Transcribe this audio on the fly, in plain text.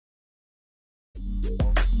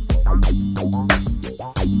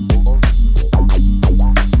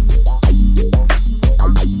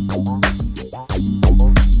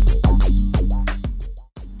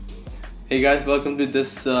Hey guys, welcome to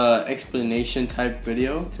this explanation type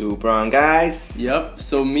video. Two Brown Guys. Yep,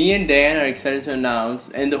 so me and Dan are excited to announce,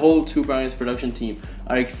 and the whole Two Brown Guys production team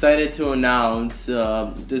are excited to announce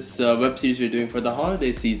this web series we're doing for the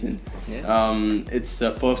holiday season. Yeah. It's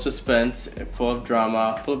full of suspense, full of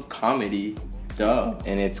drama, full of comedy. Duh.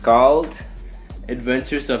 And it's called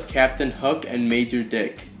Adventures of Captain Hook and Major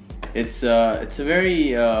Dick. It's a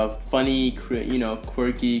very funny,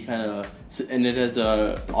 quirky kind of, and it has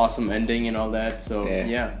a awesome ending and all that. So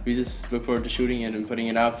yeah, we just look forward to shooting it and putting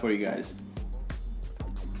it out for you guys.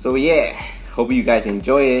 So yeah, hope you guys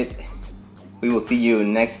enjoy it. We will see you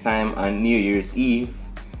next time on New Year's Eve.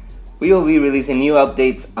 We will be releasing new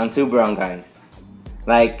updates on Two Brown Guys.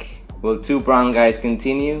 Like, will Two Brown Guys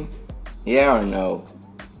continue? Yeah or no?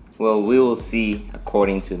 Well, we will see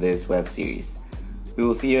according to this web series. We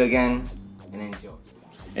will see you again and enjoy.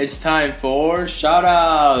 It's time for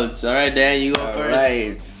shoutouts. Alright, Dan, you go first.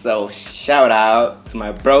 Alright, so shout out to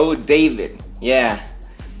my bro David. Yeah.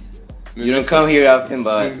 You don't come here often,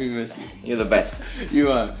 but you're the best.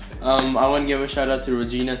 You are. I want to give a shout out to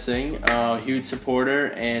Regina Singh, huge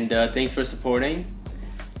supporter, and thanks for supporting.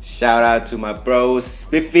 Shout out to my bro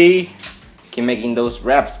Spiffy. Keep making those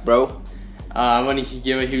raps, bro. I want to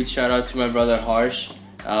give a huge shout out to my brother Harsh.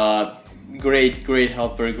 Great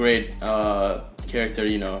helper, great character,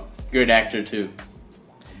 great actor too.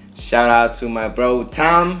 Shout out to my bro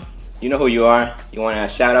Tom. You know who you are. You want a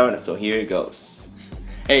shout out, so here it goes.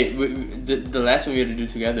 Hey, the last one we had to do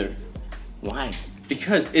together. Why?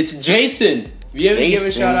 Because it's Jason. We haven't given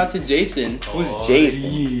a shout out to Jason. Who's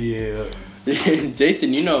Jason? Yeah.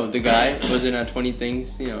 Jason, the guy was in 20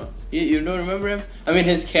 Things. You don't remember him? I mean,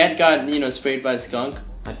 his cat got sprayed by a skunk.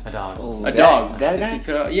 A dog. Oh, a dog. That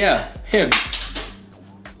guy? Yeah, him.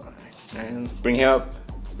 And bring him up.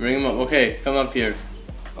 Bring him up. Okay, come up here.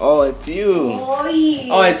 Oh, it's you.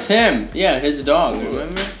 Oh, it's him. Yeah, his dog.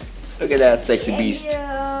 Remember? Look at that sexy beast.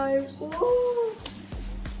 How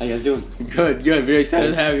you guys doing? Good. Very excited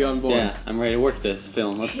to have you on board. Yeah, I'm ready to work this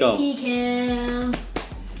film. Let's go.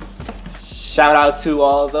 Shout out to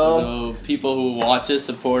all the people who watch us,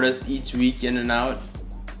 support us each week in and out.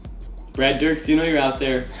 Brad Dirks, you're out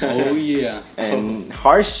there. Oh yeah. And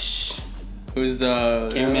Harsh, who's the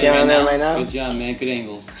cameraman right now. Good job, man. Good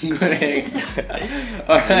angles. Good angle.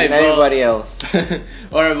 Alright, and everybody else.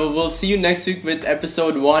 Alright, well, we'll see you next week with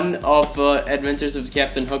episode 1 of Adventures of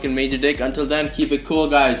Captain Hook and Major Dick. Until then, keep it cool,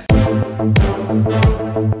 guys.